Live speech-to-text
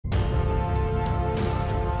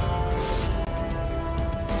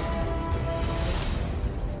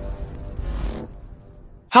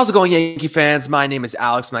How's it going, Yankee fans? My name is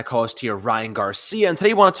Alex, my co-host here, Ryan Garcia, and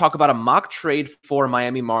today we want to talk about a mock trade for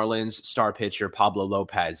Miami Marlins star pitcher Pablo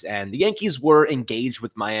Lopez. And the Yankees were engaged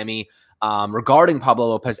with Miami regarding Pablo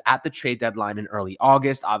Lopez at the trade deadline in early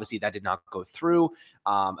August. Obviously, that did not go through.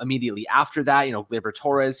 Immediately after that, Gleyber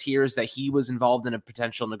Torres hears that he was involved in a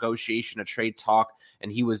potential negotiation, a trade talk, and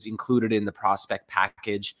he was included in the prospect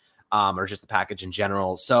package. Or just the package in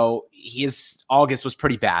general. So his August was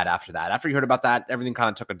pretty bad after that. After he heard about that, everything kind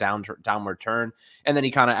of took a downward turn, and then he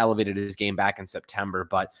kind of elevated his game back in September.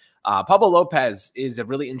 But Pablo Lopez is a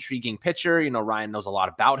really intriguing pitcher. Ryan knows a lot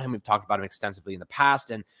about him. We've talked about him extensively in the past,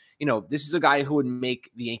 and this is a guy who would make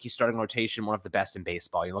the Yankees starting rotation one of the best in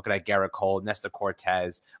baseball. You're looking at Garrett Cole, Nestor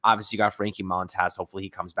Cortez. Obviously, you got Frankie Montas. Hopefully, he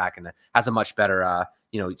comes back and has a much better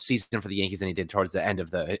season for the Yankees than he did towards the end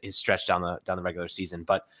of his stretch down the regular season.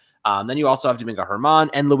 But then you also have Domingo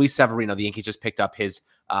Germán and Luis Severino. The Yankees just picked up his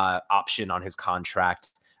option on his contract.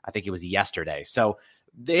 I think it was yesterday. So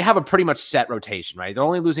they have a pretty much set rotation, right? They're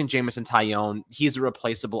only losing Jameson Taillon. He's a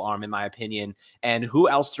replaceable arm, in my opinion. And who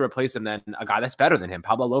else to replace him than a guy that's better than him,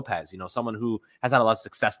 Pablo Lopez, someone who has had a lot of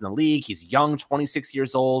success in the league. He's young, 26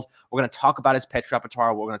 years old. We're going to talk about his pitch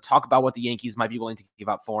repertoire. We're going to talk about what the Yankees might be willing to give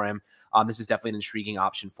up for him. This is definitely an intriguing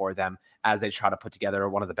option for them as they try to put together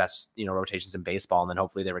one of the best, rotations in baseball. And then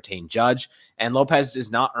hopefully they retain Judge. And Lopez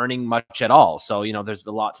is not earning much at all. So, there's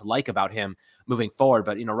a lot to like about him moving forward.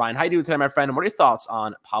 But, Ryan, how you doing today, my friend? And what are your thoughts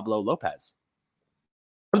on Pablo Lopez?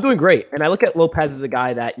 I'm doing great. And I look at Lopez as a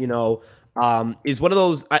guy that, is one of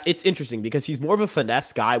those, it's interesting because he's more of a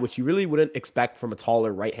finesse guy, which you really wouldn't expect from a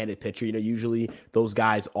taller right-handed pitcher. Usually those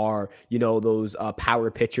guys are, those power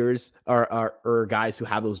pitchers or guys who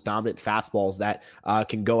have those dominant fastballs that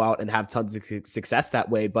can go out and have tons of success that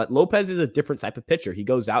way. But Lopez is a different type of pitcher. He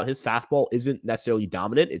goes out, his fastball isn't necessarily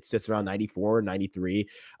dominant. It sits around 94, 93,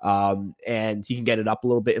 and he can get it up a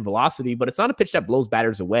little bit in velocity, but it's not a pitch that blows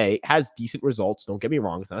batters away. It has decent results. Don't get me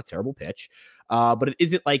wrong. It's not a terrible pitch. But it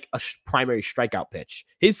isn't like a primary strikeout pitch.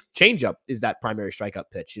 His changeup is that primary strikeout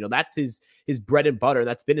pitch. That's his bread and butter.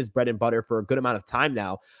 That's been his bread and butter for a good amount of time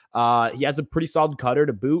now. He has a pretty solid cutter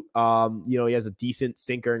to boot. He has a decent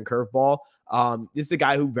sinker and curveball. This is a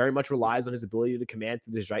guy who very much relies on his ability to command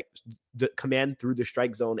through the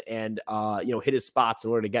strike zone and hit his spots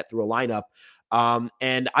in order to get through a lineup.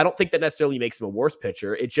 And I don't think that necessarily makes him a worse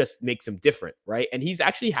pitcher. It just makes him different, right? And he's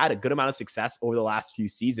actually had a good amount of success over the last few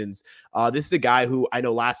seasons. This is a guy who I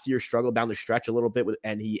know last year struggled down the stretch a little bit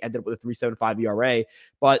and he ended up with a 3.75 ERA.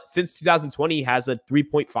 But since 2020, he has a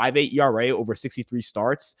 3.58 ERA over 63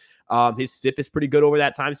 starts. His FIP is pretty good over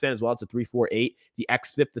that time span as well. It's a 3.48. The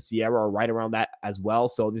xFIP, the Sierra are right around that as well.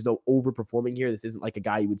 So there's no overperforming here. This isn't like a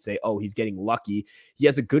guy you would say, oh, he's getting lucky. He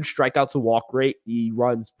has a good strikeout to walk rate. He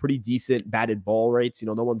runs pretty decent batted ball rates.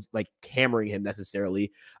 No one's like hammering him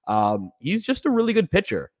necessarily. He's just a really good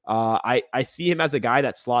pitcher. I see him as a guy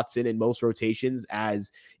that slots in most rotations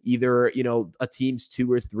as either, a team's 2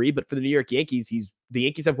 or 3, but for the New York Yankees, the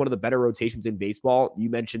Yankees have one of the better rotations in baseball. You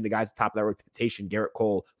mentioned the guys at the top of that rotation, Garrett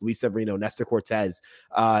Cole, Luis Severino, Nestor Cortez.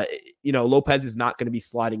 Lopez is not going to be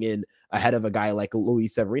sliding in ahead of a guy like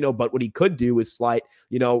Luis Severino, but what he could do is slide,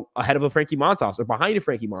 ahead of a Frankie Montas or behind a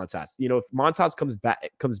Frankie Montas. If Montas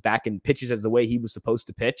comes back and pitches as the way he was supposed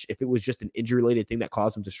to pitch, if it was just an injury-related thing that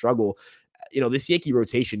caused him to struggle, this Yankee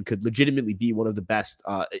rotation could legitimately be one of the best,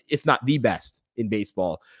 if not the best in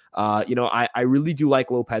baseball. I really do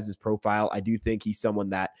like Lopez's profile. I do think he's someone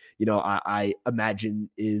that, I imagine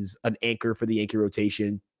is an anchor for the Yankee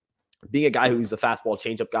rotation. Being a guy who's a fastball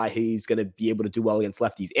changeup guy, he's going to be able to do well against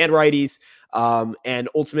lefties and righties. And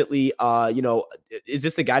ultimately, is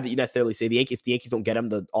this the guy that you necessarily say if the Yankees don't get him,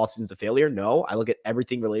 the offseason's a failure? No, I look at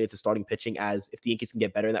everything related to starting pitching as if the Yankees can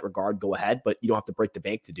get better in that regard, go ahead, but you don't have to break the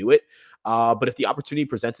bank to do it. But if the opportunity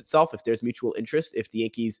presents itself, if there's mutual interest, if the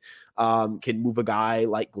Yankees can move a guy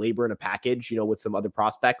like Gleyber in a package, with some other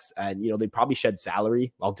prospects, and they probably shed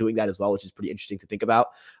salary while doing that as well, which is pretty interesting to think about,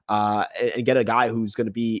 and get a guy who's going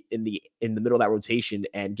to be in the middle of that rotation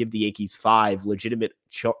and give the Yankees 5 legitimate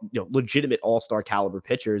all-star caliber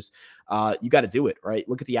pitchers, you got to do it, right?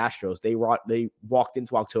 Look at the Astros. They walked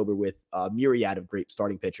into October with a myriad of great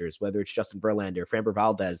starting pitchers, whether it's Justin Verlander, Framber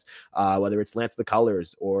Valdez, whether it's Lance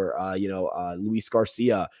McCullers or, Luis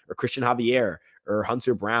Garcia or Christian Javier or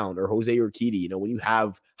Hunter Brown or Jose Urquidy. When you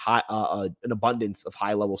have an abundance of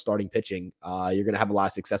high-level starting pitching, you're going to have a lot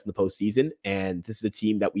of success in the postseason. And this is a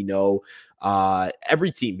team that we know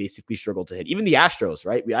every team basically struggled to hit. Even the Astros,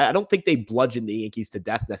 right? I don't think they bludgeoned the Yankees to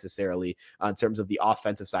death necessarily in terms of the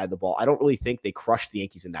offensive side of the ball. I don't really think they crushed the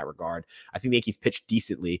Yankees in that regard. I think the Yankees pitched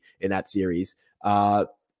decently in that series.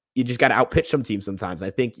 you just got to outpitch some teams sometimes.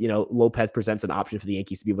 I think, Lopez presents an option for the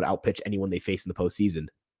Yankees to be able to outpitch anyone they face in the postseason.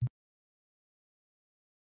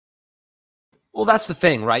 Well, that's the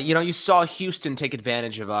thing, right? You saw Houston take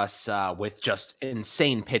advantage of us with just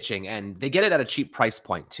insane pitching, and they get it at a cheap price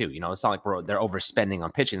point too. It's not like they're overspending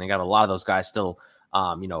on pitching. They got a lot of those guys still,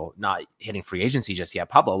 not hitting free agency just yet.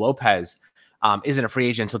 Pablo Lopez isn't a free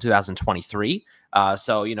agent until 2023.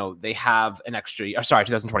 So, they have an extra,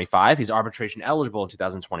 2025. He's arbitration eligible in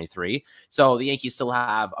 2023. So the Yankees still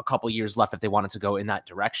have a couple years left if they wanted to go in that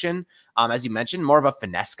direction. As you mentioned, more of a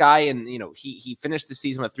finesse guy. And, he finished the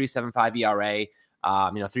season with 3.75 ERA.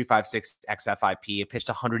 3.56 xFIP, pitched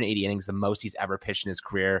 180 innings, the most he's ever pitched in his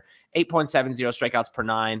career. 8.70 strikeouts per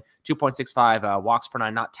nine, 2.65 walks per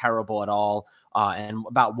nine, not terrible at all. And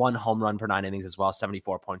about 1 home run per 9 innings as well,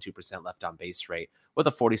 74.2% left on base rate with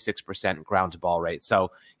a 46% ground to ball rate.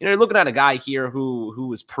 So, you're looking at a guy here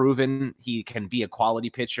who is proven he can be a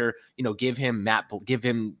quality pitcher. Give him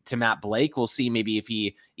to Matt Blake. We'll see maybe if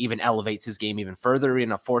he even elevates his game even further.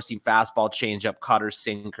 Four-seam fastball, changeup, cutter,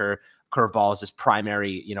 sinker. Curveball is his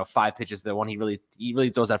primary, 5 pitches. The one he really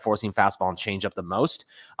throws that four-seam fastball and changeup the most.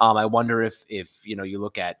 I wonder if you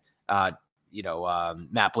look at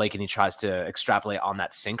Matt Blake and he tries to extrapolate on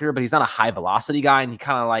that sinker, but he's not a high velocity guy, and he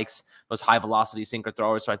kind of likes those high velocity sinker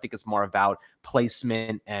throwers. So I think it's more about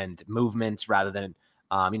placement and movement rather than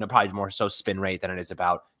probably more so spin rate than it is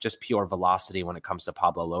about just pure velocity when it comes to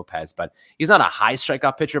Pablo Lopez. But he's not a high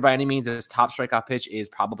strikeout pitcher by any means. His top strikeout pitch is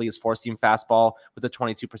probably his four-seam fastball with a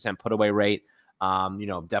 22% put away rate.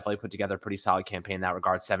 Definitely put together a pretty solid campaign in that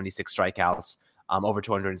regard. 76 strikeouts, over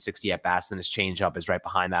 260 at bats, and his changeup is right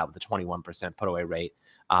behind that with a 21% put away rate.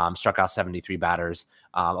 Struck out 73 batters,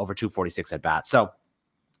 over 246 at bats. So,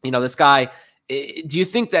 this guy, do you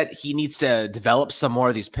think that he needs to develop some more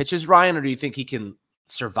of these pitches, Ryan, or do you think he can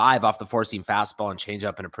survive off the four-seam fastball and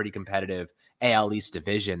changeup in a pretty competitive AL East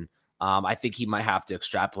division? I think he might have to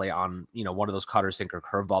extrapolate on, one of those cutter, sinker,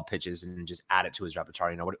 curveball pitches and just add it to his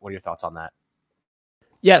repertoire. What are your thoughts on that?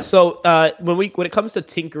 Yeah, so when it comes to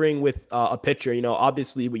tinkering with a pitcher,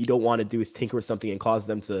 obviously what you don't want to do is tinker with something and cause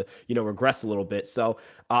them to, regress a little bit. So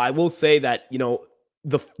I will say that,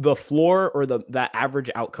 the floor or that average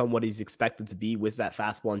outcome, what he's expected to be with that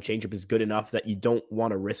fastball and changeup is good enough that you don't want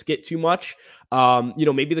to risk it too much.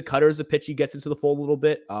 Maybe the cutter is a pitch he gets into the fold a little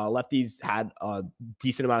bit. Lefties had a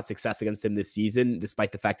decent amount of success against him this season,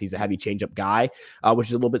 despite the fact he's a heavy changeup guy, which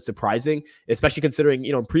is a little bit surprising, especially considering,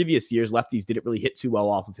 in previous years, lefties didn't really hit too well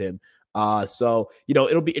off of him. So,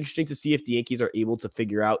 it'll be interesting to see if the Yankees are able to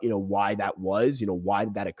figure out, why that was, why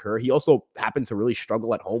did that occur? He also happened to really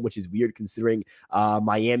struggle at home, which is weird considering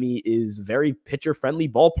Miami is a very pitcher friendly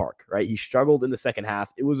ballpark, right? He struggled in the second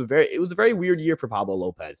half. It was a very weird year for Pablo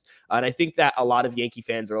Lopez. And I think that a lot of Yankee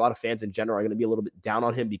fans or a lot of fans in general are going to be a little bit down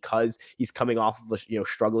on him because he's coming off of,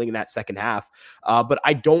 struggling in that second half. But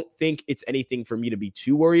I don't think it's anything for me to be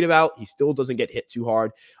too worried about. He still doesn't get hit too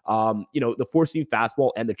hard. The four-seam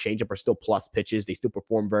fastball and the changeup are still plus pitches. They still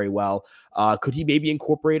perform very well. Could he maybe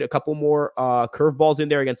incorporate a couple more curveballs in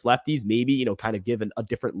there against lefties? Maybe, kind of give a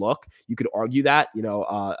different look. You could argue that,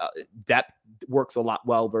 depth works a lot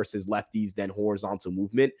well versus lefties than horizontal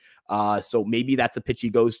movement. So maybe that's a pitch he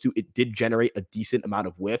goes to. It did generate a decent amount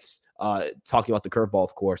of whiffs, talking about the curveball,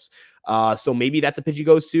 of course. So maybe that's a pitch he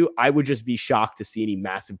goes to. I would just be shocked to see any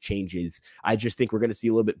massive changes. I just think we're going to see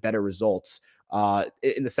a little bit better results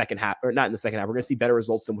in the second half, or not in the second half. We're going to see better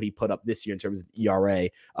results than what he put up this year in terms of ERA,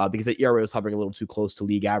 because the ERA was hovering a little too close to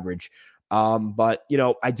league average. But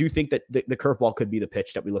I do think that the curveball could be the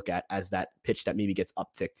pitch that we look at as that pitch that maybe gets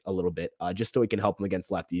upticked a little bit, just so he can help him against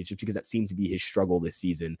lefties, just because that seems to be his struggle this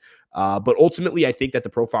season. But ultimately, I think that the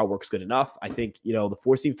profile works good enough. I think, the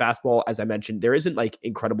four-seam fastball, as I mentioned, there isn't like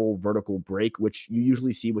incredible vertical break, which you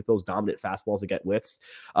usually see with those dominant fastballs that get whiffs.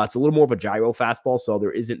 It's a little more of a gyro fastball, so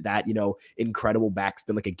there isn't that, incredible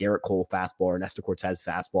backspin like a Garrett Cole fastball or Nestor Cortez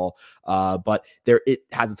fastball. But it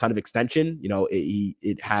has a ton of extension.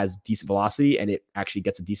 It has decent velocity, and it actually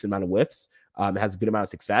gets a decent amount of whiffs. It has a good amount of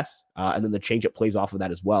success. And then the changeup plays off of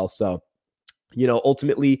that as well. So,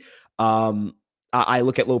 ultimately, I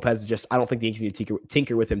look at Lopez I don't think the Yankees need to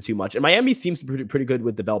tinker with him too much. And Miami seems pretty good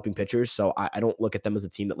with developing pitchers. So I don't look at them as a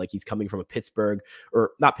team that like he's coming from a Pittsburgh,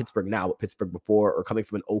 or not Pittsburgh now, but Pittsburgh before, or coming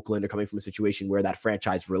from an Oakland, or coming from a situation where that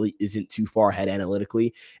franchise really isn't too far ahead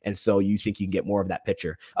analytically. And so you think you can get more of that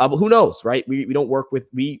pitcher. But who knows, right? We don't work with,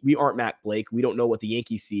 we aren't Matt Blake. We don't know what the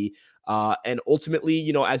Yankees see. And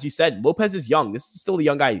ultimately, as you said, Lopez is young. This is still a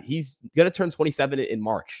young guy. He's going to turn 27 in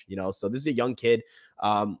March, so this is a young kid.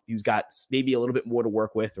 who's got maybe a little bit more to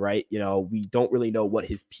work with, right? We don't really know what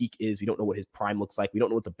his peak is. We don't know what his prime looks like. We don't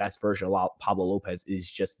know what the best version of Pablo Lopez is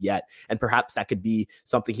just yet. And perhaps that could be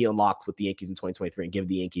something he unlocks with the Yankees in 2023 and give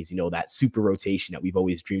the Yankees, that super rotation that we've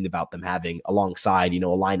always dreamed about them having alongside, a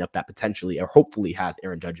lineup that potentially or hopefully has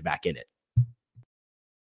Aaron Judge back in it.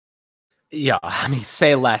 Yeah, I mean,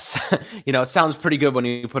 say less. It sounds pretty good when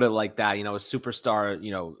you put it like that. A superstar,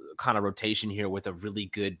 kind of rotation here with a really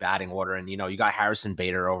good batting order. And, you got Harrison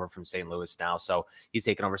Bader over from St. Louis now. So he's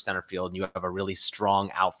taking over center field, and you have a really strong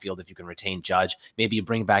outfield if you can retain Judge. Maybe you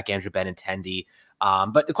bring back Andrew Benintendi.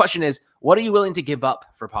 But the question is, what are you willing to give up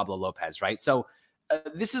for Pablo Lopez, right? So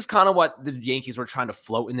this is kind of what the Yankees were trying to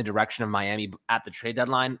float in the direction of Miami at the trade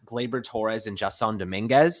deadline. Gleyber Torres and Jason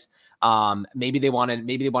Dominguez. Maybe they wanted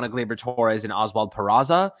Gleyber Torres and Oswald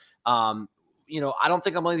Peraza. I don't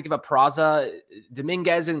think I'm willing to give up Peraza.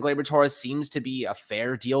 Dominguez and Gleyber Torres seems to be a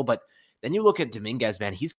fair deal, but then you look at Dominguez,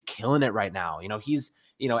 man, he's killing it right now. He's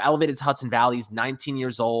elevated to Hudson Valley. He's 19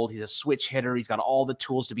 years old. He's a switch hitter. He's got all the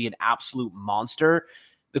tools to be an absolute monster.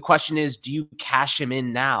 The question is, do you cash him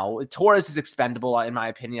in now? Torres is expendable, in my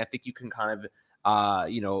opinion. I think you can kind of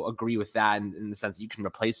agree with that in the sense that you can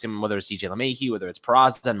replace him, whether it's CJ LeMahieu, whether it's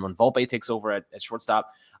Peraza, and when Volpe takes over at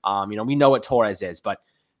shortstop. We know what Torres is, but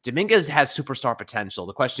Dominguez has superstar potential.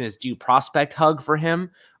 The question is, do you prospect hug for him,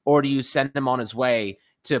 or do you send him on his way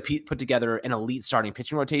to put together an elite starting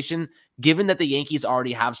pitching rotation? Given that the Yankees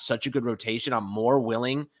already have such a good rotation, I'm more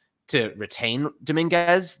willing to retain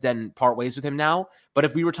Dominguez than part ways with him now. But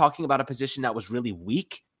if we were talking about a position that was really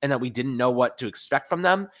weak and that we didn't know what to expect from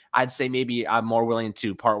them, I'd say maybe I'm more willing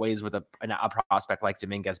to part ways with a prospect like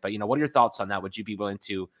Dominguez. But, what are your thoughts on that? Would you be willing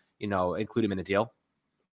to, include him in a deal?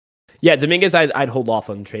 Yeah, Dominguez, I'd hold off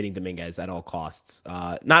on trading Dominguez at all costs.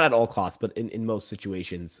 Not at all costs, but in most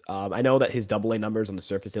situations. I know that his AA numbers on the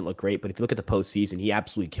surface didn't look great, but if you look at the postseason, he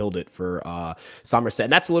absolutely killed it for Somerset.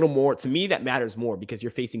 And that's a little more, to me, that matters more because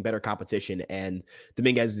you're facing better competition. And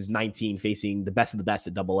Dominguez is 19, facing the best of the best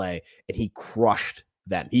at AA, and he crushed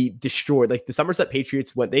them. He destroyed, like the Somerset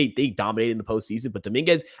Patriots, when they dominated in the postseason, but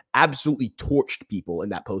Dominguez absolutely torched people in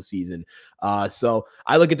that postseason. So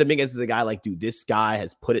I look at Dominguez as a guy like, dude, this guy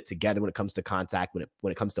has put it together when it comes to contact,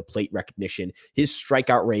 when it comes to plate recognition. His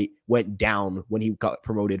strikeout rate went down when he got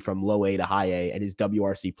promoted from low A to high A, and his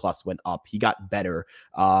WRC plus went up. He got better.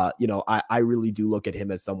 I really do look at him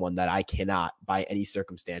as someone that I cannot, by any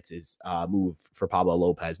circumstances, move for Pablo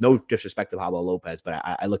Lopez. No disrespect to Pablo Lopez, but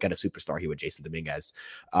I look at a superstar here with Jason Dominguez.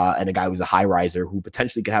 And a guy who's a high riser who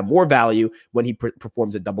potentially could have more value when he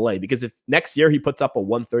performs at AA. Because if next year he puts up a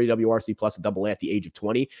 130 WRC plus a AA at the age of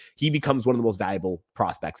 20, he becomes one of the most valuable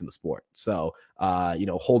prospects in the sport. So,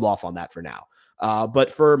 hold off on that for now.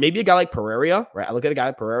 But for maybe a guy like Pereira, right? I look at a guy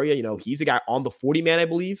like Pereira, he's a guy on the 40 man, I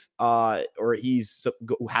believe, or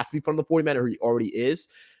who has to be put on the 40 man, or he already is.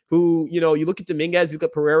 Who, you look at Dominguez, you look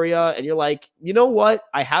at Pereira, and you're like, you know what?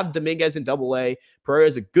 I have Dominguez in AA. Pereira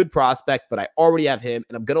is a good prospect, but I already have him,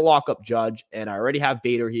 and I'm going to lock up Judge, and I already have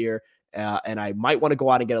Bader here, and I might want to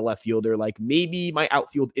go out and get a left fielder. Like, maybe my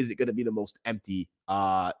outfield isn't going to be the most empty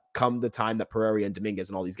come the time that Pereira and Dominguez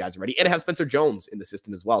and all these guys are ready. And it has Spencer Jones in the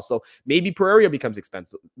system as well. So maybe Pereira becomes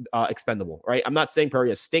expendable, right? I'm not saying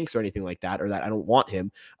Pereira stinks or anything like that, or that I don't want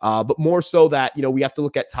him, but more so that, we have to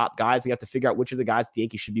look at top guys. We have to figure out which of the guys the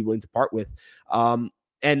Yankees should be willing to part with.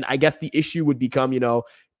 And I guess the issue would become,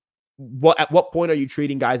 at what point are you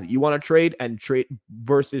trading guys that you want to trade and trade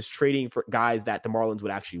versus trading for guys that the Marlins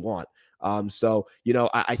would actually want?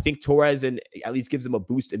 I think Torres and at least gives them a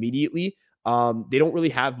boost immediately. They don't really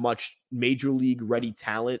have much major league ready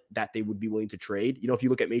talent that they would be willing to trade. If you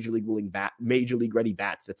look at major league ready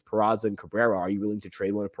bats, that's Peraza and Cabrera. Are you willing to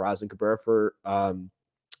trade one of Peraza and Cabrera for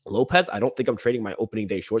Lopez? I don't think I'm trading my opening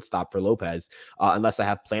day shortstop for Lopez unless I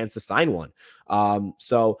have plans to sign one.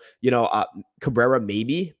 Cabrera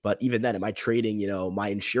maybe, but even then, am I trading, my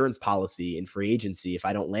insurance policy in free agency if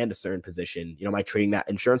I don't land a certain position? Am I trading that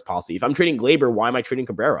insurance policy? If I'm trading Gleyber, why am I trading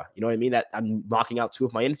Cabrera? You know what I mean? That I'm knocking out two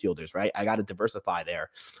of my infielders, right? I got to diversify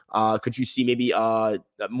there. Could you see maybe a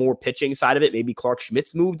more pitching side of it? Maybe Clark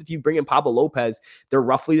Schmidt's moved. If you bring in Pablo Lopez, they're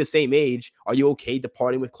roughly the same age. Are you okay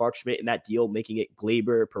departing with Clark Schmidt in that deal, making it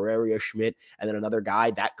Gleyber, Pereira, Schmidt, and then another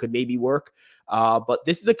guy that could maybe work? But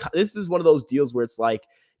this is one of those deals where it's like,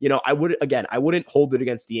 I wouldn't hold it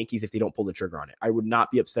against the Yankees if they don't pull the trigger on it. I would not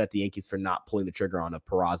be upset at the Yankees for not pulling the trigger on a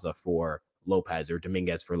Peraza for Lopez or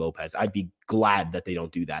Dominguez for Lopez. I'd be glad that they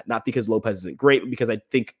don't do that. Not because Lopez isn't great, but because I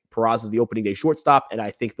think Peraza is the opening day shortstop, and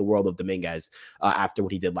I think the world of Dominguez after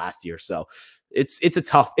what he did last year. So it's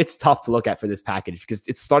tough to look at for this package because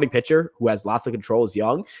it's a starting pitcher who has lots of control, is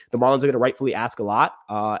young. The Marlins are going to rightfully ask a lot,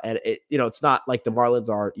 and it's not like the Marlins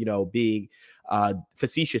are being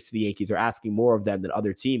facetious to the Yankees or asking more of them than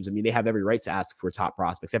other teams. I mean, they have every right to ask for top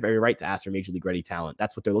prospects. They have every right to ask for major league ready talent.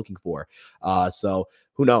 That's what they're looking for. So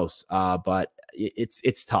who knows? But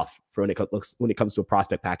it's tough for when it comes to a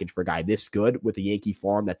prospect package for a guy this good with a Yankee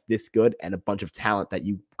farm that's this good and a bunch of talent that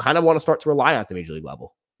you kind of want to start to rely on at the major league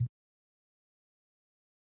level.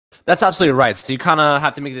 That's absolutely right. So you kind of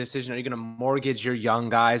have to make the decision: are you going to mortgage your young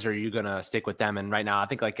guys, or are you going to stick with them? And right now, I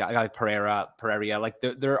think like Pereira, like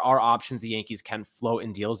there are options the Yankees can float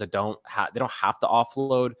in deals that they don't have to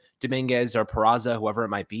offload Dominguez or Peraza, whoever it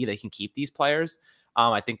might be. They can keep these players.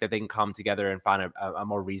 I think that they can come together and find a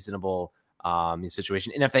more reasonable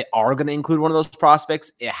situation. And if they are going to include one of those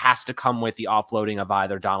prospects, it has to come with the offloading of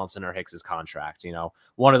either Donaldson or Hicks's contract.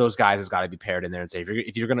 One of those guys has got to be paired in there and say,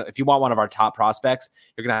 if you want one of our top prospects,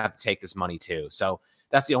 you're going to have to take this money too. So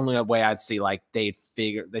that's the only way I'd see like they'd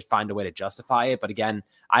find a way to justify it. But again,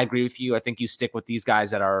 I agree with you. I think you stick with these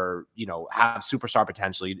guys that are, have superstar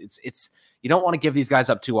potential. You don't want to give these guys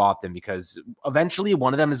up too often because eventually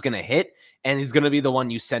one of them is going to hit and he's going to be the one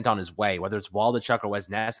you sent on his way, whether it's Waldichuk or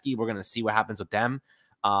Wesneski. We're going to see what happens with them.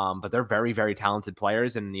 But they're very, very talented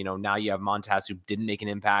players. And, now you have Montas who didn't make an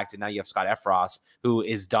impact. And now you have Scott Efros who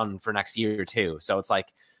is done for next year too. So it's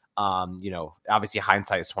like, obviously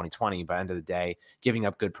hindsight is 2020, but at the end of the day, giving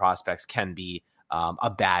up good prospects can be a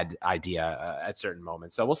bad idea at certain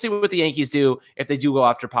moments. So we'll see what the Yankees do. If they do go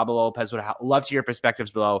after Pablo Lopez, would love to hear your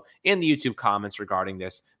perspectives below in the YouTube comments regarding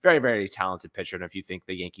this very, very talented pitcher. And if you think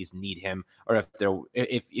the Yankees need him, or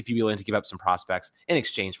if you're willing to give up some prospects in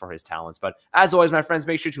exchange for his talents. But as always, my friends,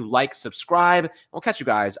 make sure to like, subscribe, and we'll catch you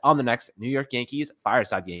guys on the next New York Yankees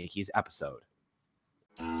Fireside Yankees episode.